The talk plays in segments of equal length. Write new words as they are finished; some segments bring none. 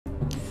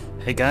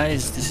Hey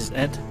guys, this is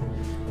Ed.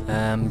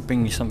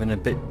 Bringing you something a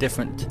bit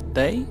different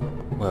today.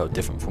 Well,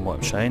 different from what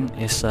I'm showing.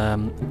 It's a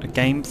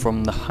game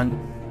from the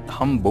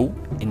Humble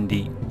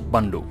Indie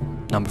Bundle,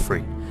 number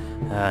 3.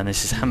 And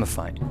this is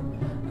Hammerfight.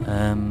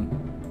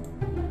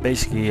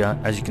 Basically,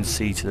 as you can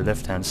see to the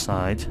left-hand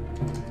side,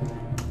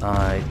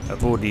 I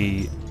have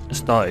already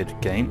started the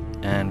game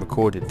and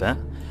recorded that.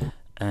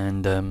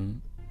 And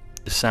the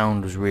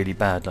sound was really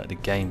bad, like the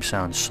game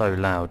sounds so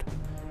loud.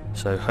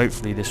 So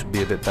hopefully this will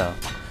be a bit better.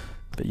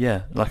 But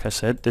yeah, like I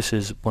said, this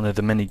is one of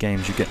the many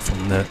games you get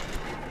from the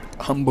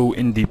Humble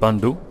Indie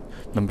Bundle,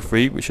 number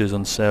 3, which is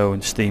on sale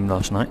in Steam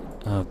last night.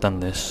 I've done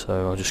this,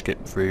 so I'll just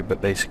skip through,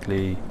 but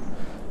basically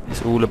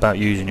it's all about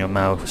using your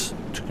mouse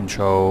to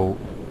control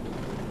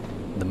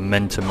the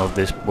momentum of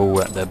this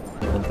ball at the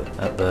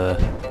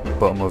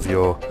bottom of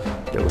your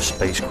little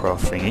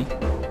spacecraft thingy.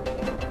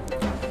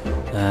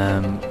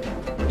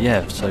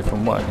 Yeah, so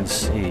from what I can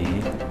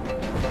see,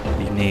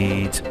 you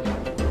need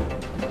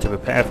to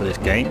prepare for this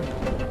game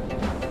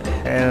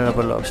hell of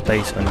a lot of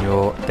space on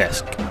your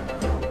desk,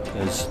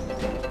 because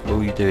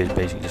all you do is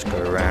basically just go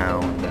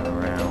around and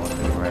around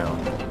and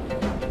around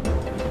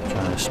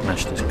trying to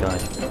smash this guy,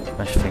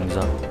 smash things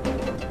up.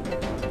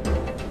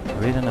 I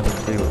really don't have a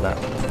clue what that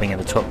thing at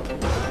the top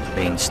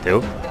means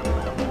still,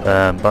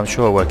 but I'm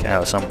sure I'll work it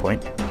out at some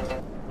point.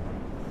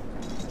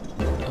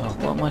 Oh,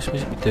 what am I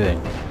supposed to be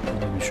doing? I'm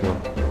not even sure.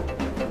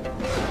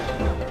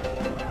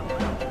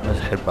 There's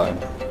a headbutt him.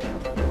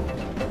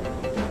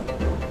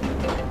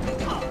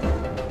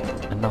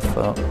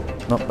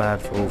 Not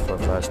bad for the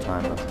first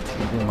time, but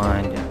keep in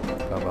mind, yeah,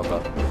 blah blah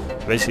blah.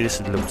 Basically this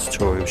is a little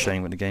tutorial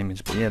showing what the game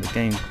is, but yeah, the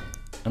game,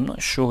 I'm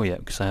not sure yet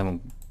because I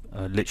haven't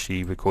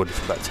literally recorded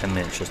for about 10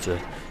 minutes just to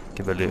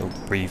give a little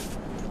brief,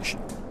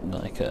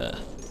 like a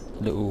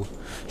little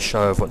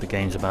show of what the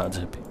game's about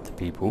to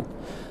people.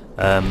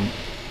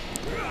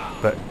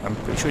 But I'm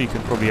pretty sure you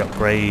could probably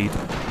upgrade.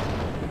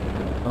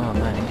 Oh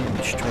man, he hit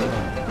me straight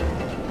on.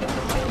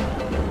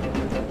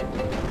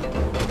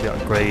 Probably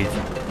upgrade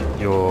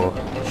your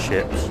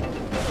ships.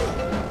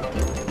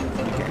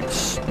 You're getting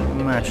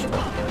smashed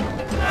up.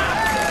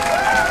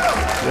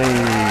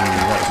 Whee,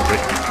 that was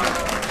quick.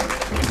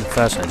 The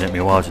first one it took me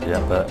a while to do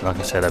that, but like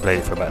I said, I played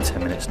it for about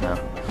 10 minutes now.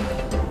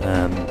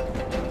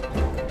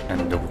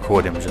 And the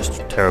recording was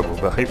just terrible,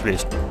 but hopefully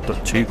it's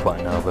not too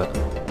quiet now, but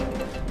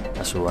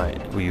that's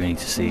alright. All you need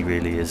to see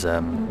really is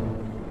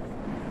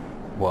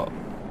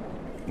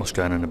what's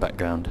going on in the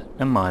background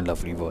and my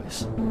lovely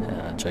voice.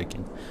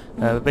 Joking.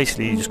 But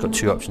basically you just got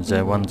two options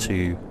there. One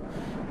to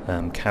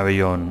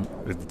carry on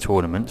with the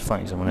tournament,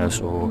 fighting someone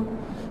else, or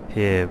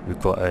here we've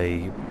got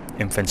a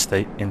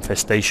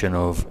infestation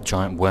of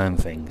giant worm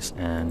things,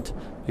 and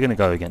we're going to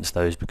go against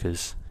those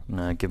because, you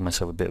know, give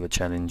myself a bit of a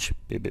challenge,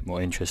 be a bit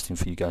more interesting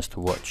for you guys to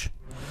watch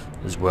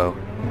as well.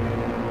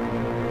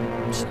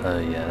 So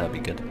yeah, that'd be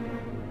good.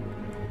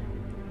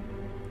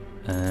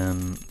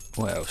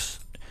 What else?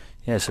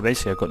 Yeah, so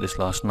basically I got this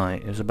last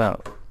night. It was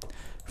about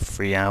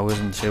 3 hours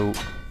until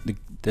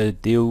the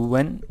deal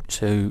went,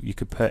 so you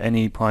could put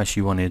any price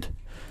you wanted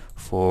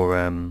for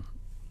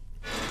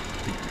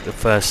the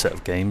first set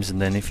of games, and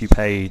then if you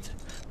paid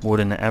more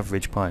than the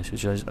average price,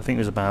 which I think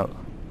was about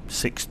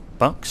 $6,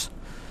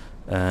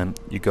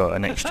 you got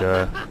an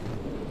extra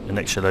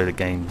load of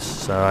games.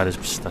 So I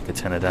just stuck a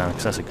tenner down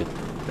because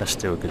that's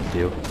still a good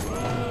deal.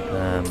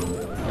 And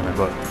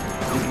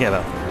I get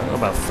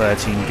about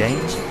 13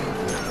 games.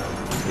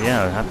 So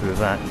yeah, I'm happy with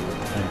that.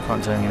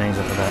 Can't tell any names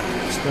after that.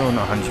 Still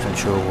not 100%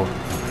 sure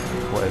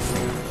what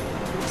everything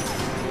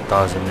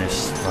does in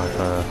this, like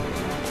your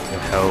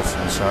health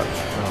and such.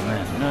 Oh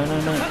man, no,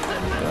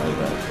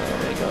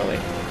 go away. I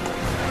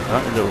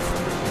like the little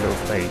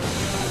face,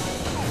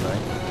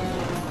 right?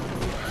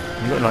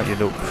 You got like your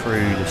little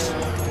crew just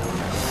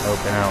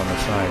helping out on the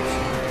sides.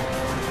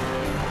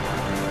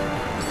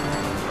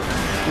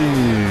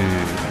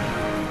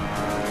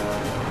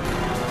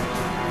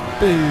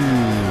 Boom.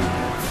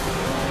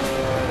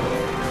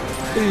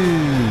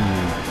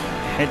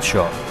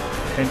 Headshot.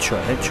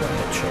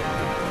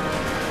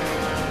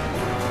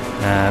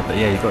 But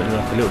yeah, you've got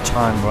like a little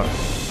timer up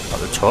at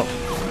the top,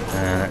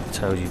 and that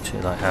tells you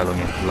to like how long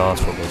you have to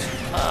last for, basically.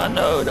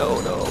 No.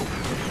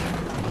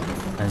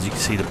 As you can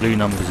see, the blue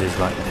numbers is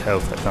like the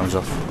health that comes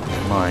off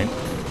your mine,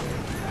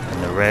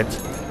 and the red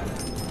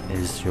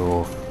is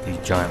these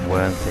giant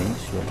worm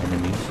things, your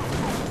enemies.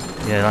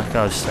 Yeah, like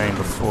I was saying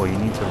before, you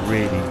need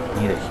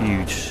a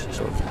huge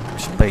sort of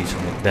space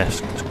on your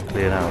desk to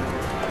clear out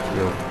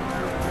your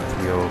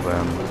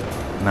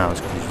mouse,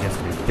 because you have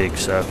to do big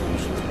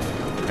circles.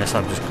 Unless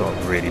I've just got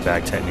really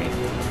bad technique.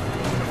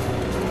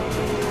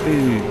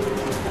 Ooh,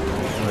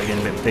 we're getting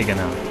a bit bigger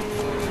now.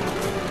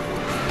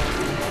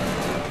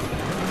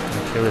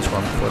 Kill this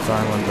one before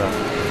time runs up.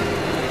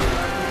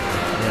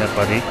 Yeah,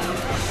 buddy.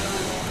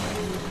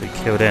 We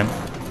killed him.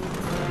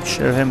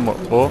 Show him what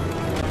for.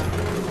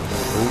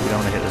 Oh, we don't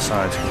want to hit the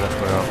sides because that's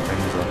where our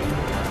things are.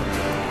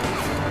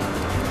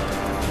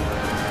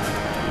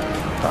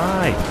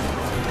 Die!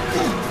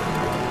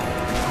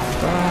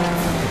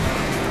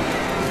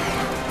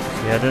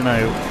 Yeah, I don't know.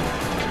 You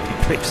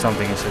clicked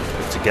something and said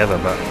put together,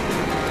 but I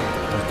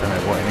don't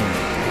know what it means.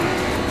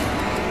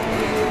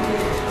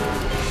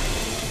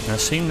 And I've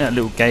seen that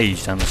little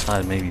gauge down the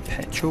side, maybe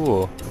petrol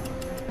or...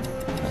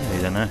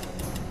 I don't know.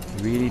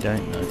 Really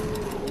don't know.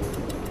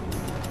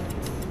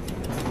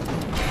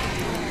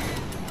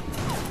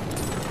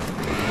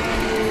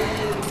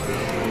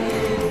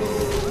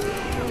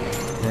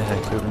 Yeah, I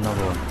killed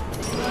another one.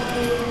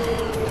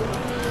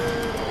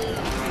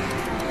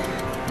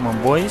 Come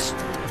on, boys.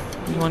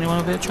 You want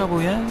a bit of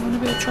trouble, yeah? You want a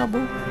bit of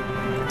trouble?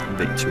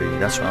 Victory,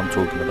 that's what I'm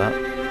talking about.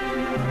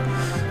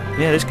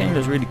 Yeah, this game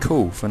is really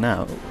cool for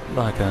now.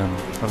 Like,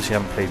 obviously I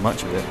haven't played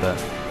much of it, but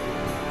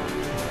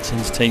it's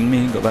entertained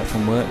me. Got back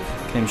from work,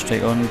 came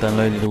straight on,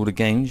 downloaded all the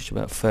games,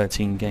 about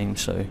 13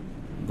 games, so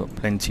I've got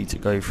plenty to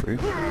go through.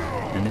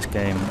 And this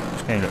game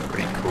looked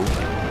pretty cool.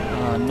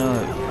 Oh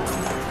no,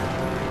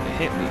 it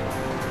hit me.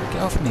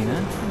 Get off me,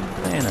 man. I'm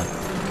playing it.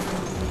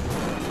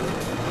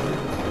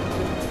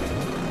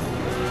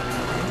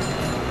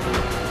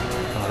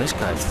 Oh, this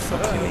guy's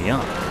fucking me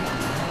up.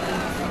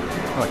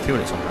 Oh, I killed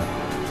it somehow.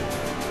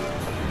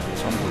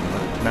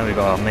 Now we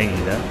got our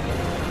matey there.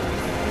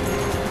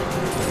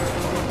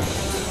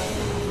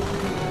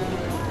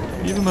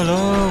 Leave him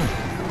alone!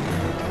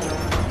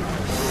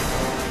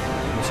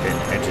 He's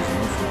hitting edges and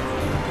all sorts.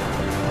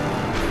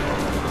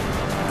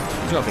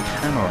 He's got a big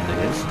hammer under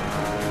his.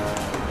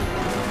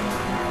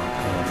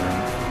 Oh man.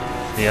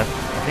 Yeah,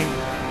 I think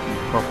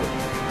probably.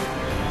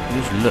 He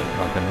just looked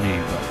like a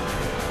noob, but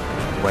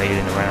just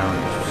wailing around,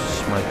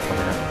 smoke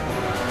coming out.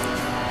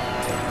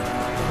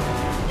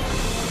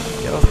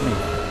 Get off me!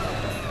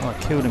 Oh, I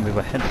killed him with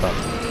a headbutt.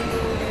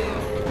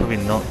 Probably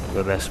not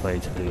the best way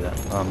to do that.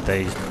 Oh, I'm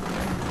dazed.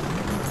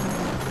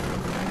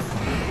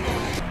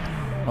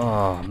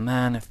 Oh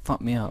man, it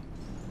fucked me up.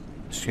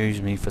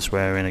 Excuse me for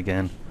swearing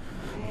again.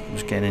 I'm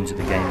just getting into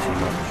the game too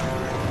much.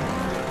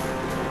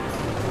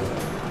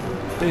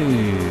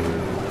 Boom.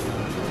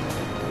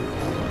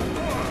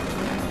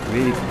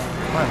 Really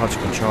quite hard to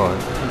control.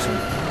 It takes some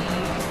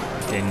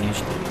getting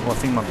used to. Well, I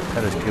think my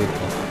propeller's killed it.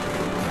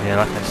 Yeah,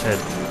 like I said,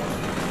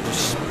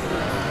 just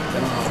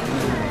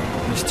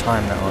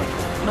mistime that one.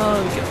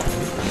 No, get off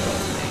me.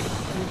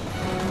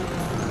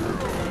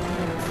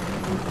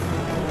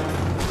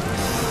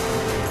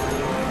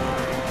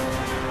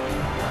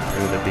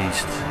 Through the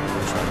beast.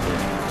 What's that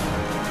doing?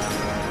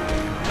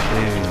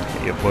 Boom,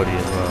 hit your body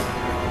as well.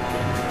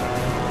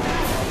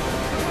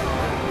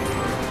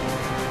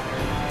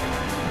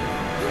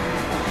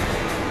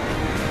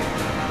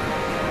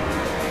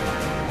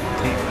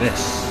 Take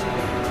this.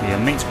 Your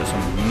mate's got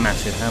some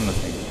massive hammer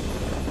thing.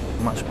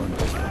 Much more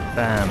impressive.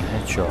 Bam,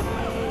 headshot.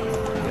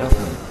 Get off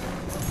me.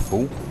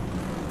 Fool.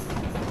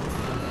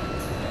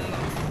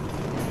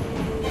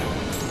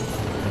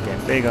 They're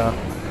getting bigger.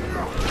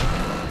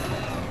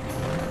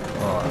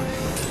 Oh.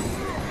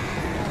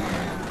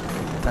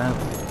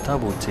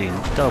 Double team.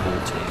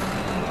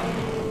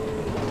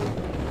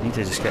 Need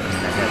to just get them in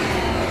the head.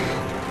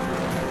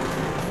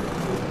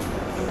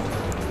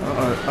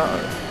 Uh-oh.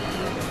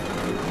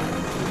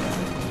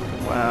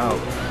 Wow.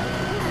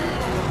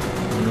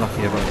 I'm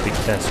lucky I've got a big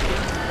desk.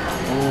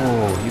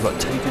 Oh, you got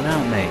taken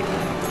out, mate.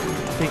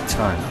 Big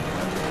time.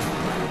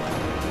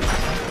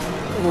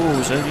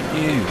 Oh, so did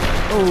you.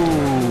 Oh.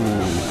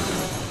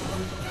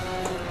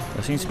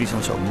 There seems to be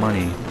some sort of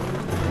money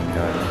thing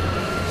going on.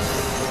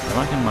 I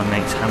like my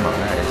mate's hammer.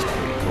 That is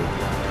pretty cool.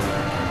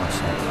 I must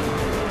say.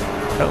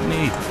 Help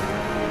me.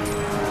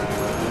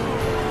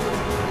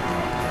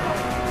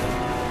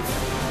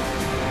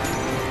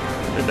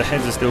 The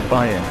heads are still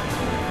biting.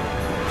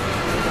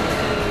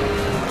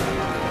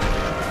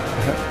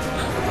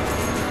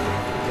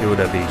 Kill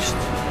the beast.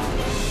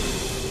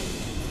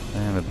 I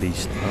am a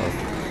beast. Oh.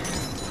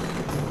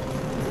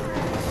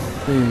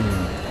 Boom.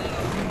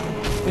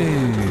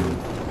 Boom.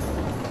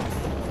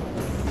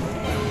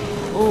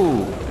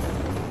 Oh.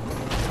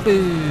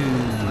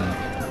 Boom.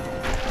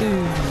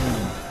 Boom.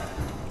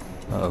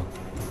 Uh-oh.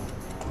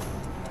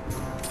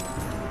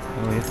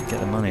 Oh, we have to get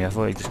the money. I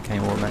thought it just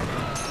came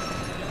automatically.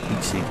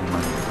 Heat seeking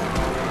money.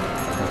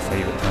 My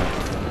favourite type.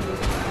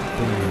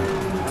 Boom.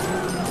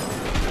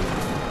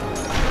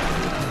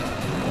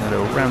 A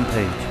little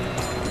rampage.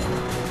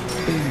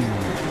 Boom.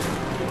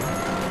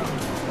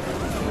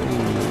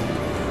 Ooh.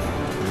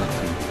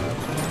 Lucky.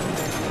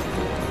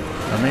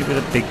 Now maybe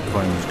the big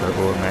coins go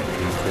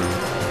automatically too.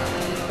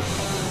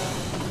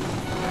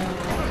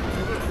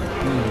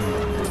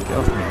 Get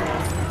off me.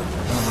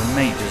 Oh, my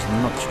mate just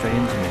knocked straight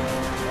into me.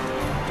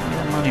 Give me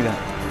that money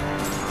back.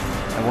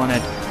 I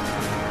wanted.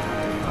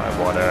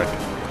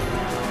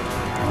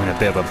 I'm in a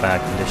bit of a bad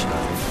condition, I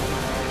think.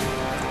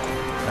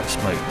 That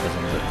smoke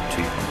doesn't look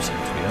too promising,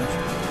 to be honest.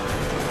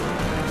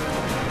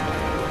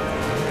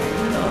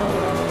 No!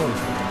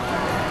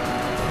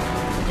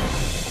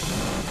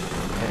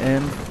 Get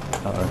him.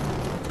 Uh-oh.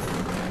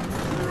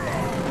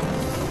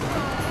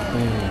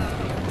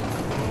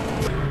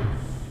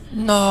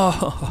 No!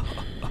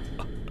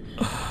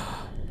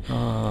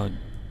 Oh,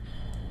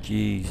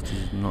 jeez, this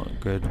is not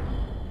good.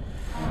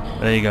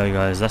 There you go,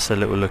 guys. That's a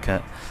little look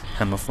at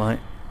Hammerfight.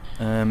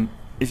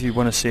 if you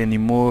want to see any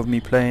more of me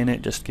playing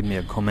it, just give me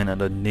a comment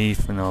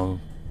underneath and I'll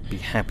be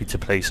happy to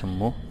play some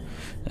more.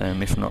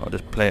 If not, I'll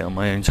just play it on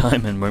my own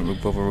time and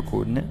won't bother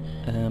recording it.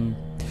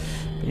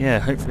 But yeah,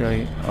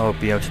 hopefully I'll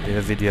be able to do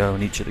a video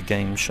on each of the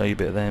games, show you a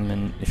bit of them,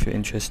 and if you're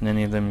interested in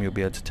any of them, you'll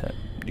be able to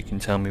you can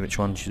tell me which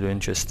ones you're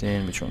interested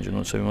in, which ones you're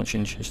not so much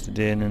interested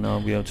in, and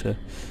I'll be able to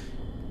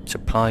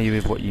supply you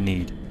with what you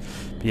need.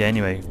 But yeah,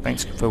 anyway,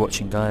 thanks for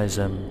watching, guys.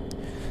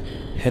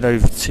 Head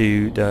over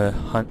to the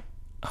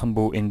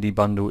Humble Indie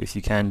Bundle if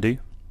you can do.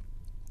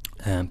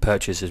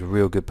 Purchase is a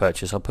real good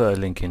purchase. I'll put a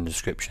link in the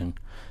description,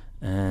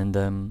 and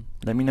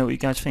let me know what you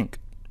guys think.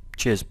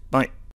 Cheers, bye.